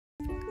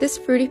This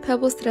Fruity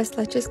Pebbles Tres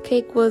Leches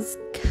cake was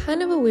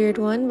kind of a weird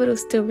one, but it was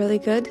still really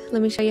good.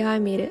 Let me show you how I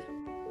made it.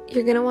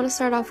 You're going to want to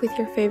start off with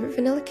your favorite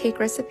vanilla cake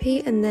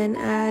recipe and then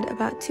add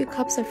about 2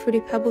 cups of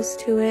Fruity Pebbles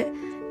to it,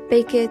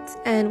 bake it,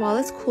 and while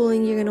it's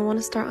cooling, you're going to want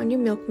to start on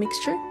your milk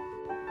mixture.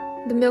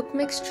 The milk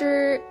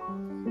mixture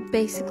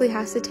basically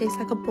has to taste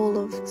like a bowl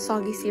of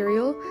soggy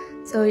cereal,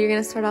 so you're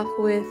going to start off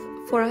with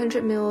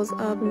 400 mils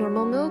of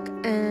normal milk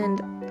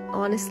and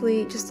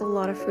honestly just a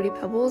lot of Fruity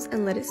Pebbles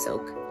and let it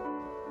soak.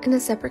 In a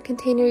separate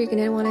container, you're going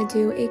to want to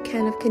do a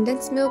can of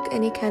condensed milk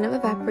and a can of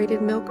evaporated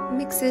milk,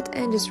 mix it,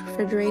 and just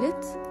refrigerate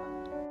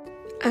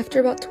it. After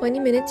about 20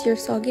 minutes, your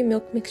soggy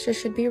milk mixture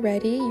should be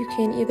ready. You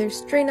can either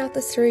strain out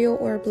the cereal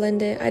or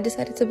blend it. I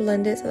decided to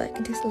blend it so that it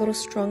can taste a little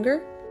stronger.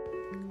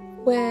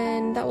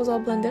 When that was all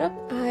blended up,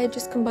 I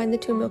just combined the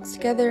 2 milks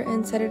together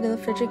and set it in the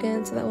fridge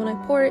again so that when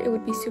I pour it, it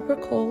would be super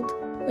cold.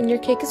 When your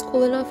cake is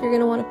cool enough, you're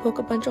going to want to poke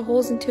a bunch of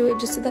holes into it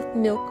just so that the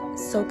milk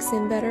soaks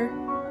in better.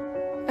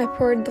 I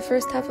poured the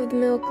first half of the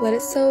milk, let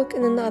it soak,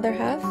 and then the other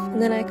half,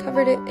 and then I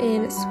covered it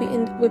in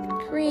sweetened whipped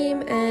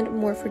cream and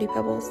more Fruity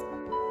Pebbles.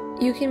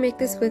 You can make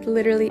this with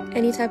literally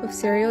any type of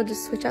cereal,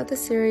 just switch out the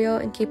cereal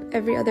and keep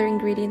every other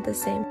ingredient the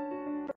same.